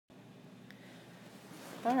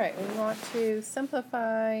All right, we want to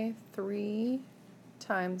simplify 3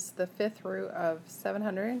 times the 5th root of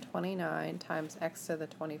 729 times x to the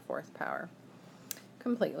 24th power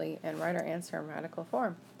completely and write our answer in radical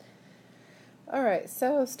form. All right,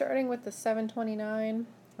 so starting with the 729,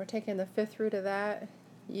 we're taking the 5th root of that.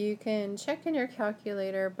 You can check in your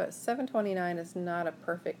calculator, but 729 is not a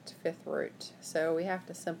perfect 5th root, so we have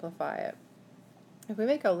to simplify it. If we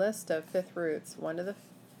make a list of 5th roots, 1 to the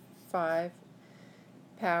 5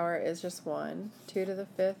 power is just 1, 2 to the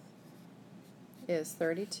 5th is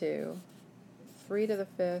 32, 3 to the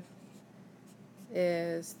 5th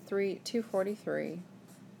is 243,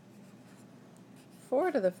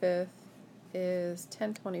 4 to the 5th is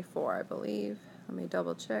 1024, I believe. Let me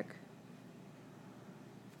double check.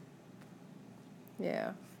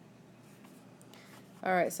 Yeah.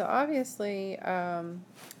 Alright, so obviously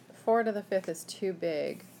 4 to the 5th is too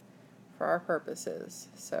big for our purposes,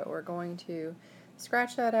 so we're going to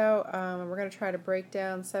scratch that out. We're going to try to break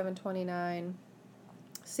down 729,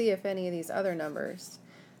 see if any of these other numbers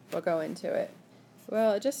will go into it.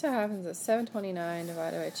 Well, it just so happens that 729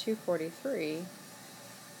 divided by 243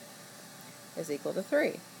 is equal to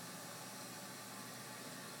 3.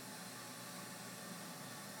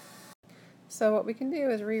 So what we can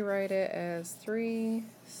do is rewrite it as 3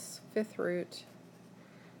 5th root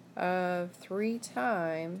of 3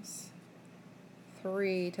 times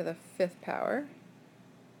 3 to the 5th power.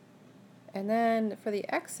 And then for the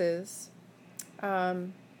x's,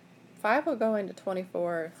 5 will go into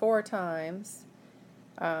 24 4 times.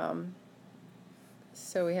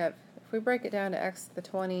 So we have, if we break it down to x to the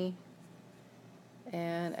 20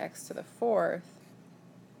 and x to the 4th,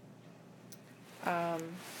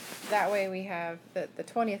 that way we have that the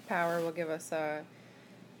 20th power will give us a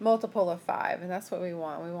multiple of 5, and that's what we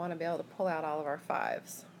want. We want to be able to pull out all of our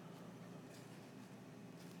 5s.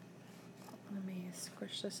 Let me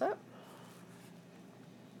squish this up.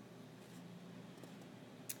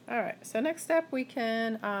 Alright, so next step we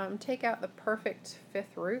can take out the perfect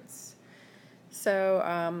 5th roots. So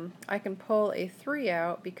I can pull a 3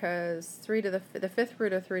 out because 3 to the 5th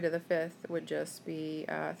root of 3 to the 5th would just be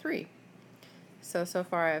 3. So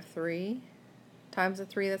far I have 3 times the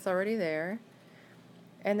 3 that's already there.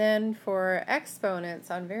 And then for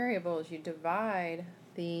exponents on variables, you divide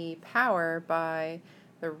the power by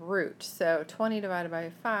the root. So 20 divided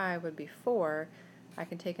by 5 would be 4. I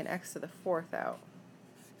can take an x to the 4th out.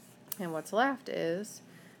 And what's left is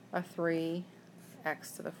a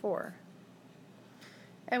 3x to the 4.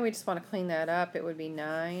 And we just want to clean that up. It would be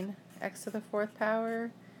 9x to the 4th power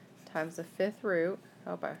times the 5th root.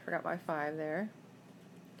 Oh, I forgot my 5 there.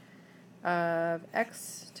 Of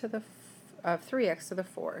 3x to the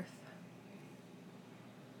 4th.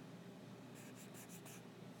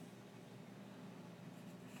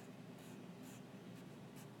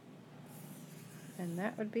 And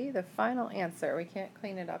that would be the final answer. We can't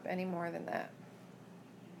clean it up any more than that.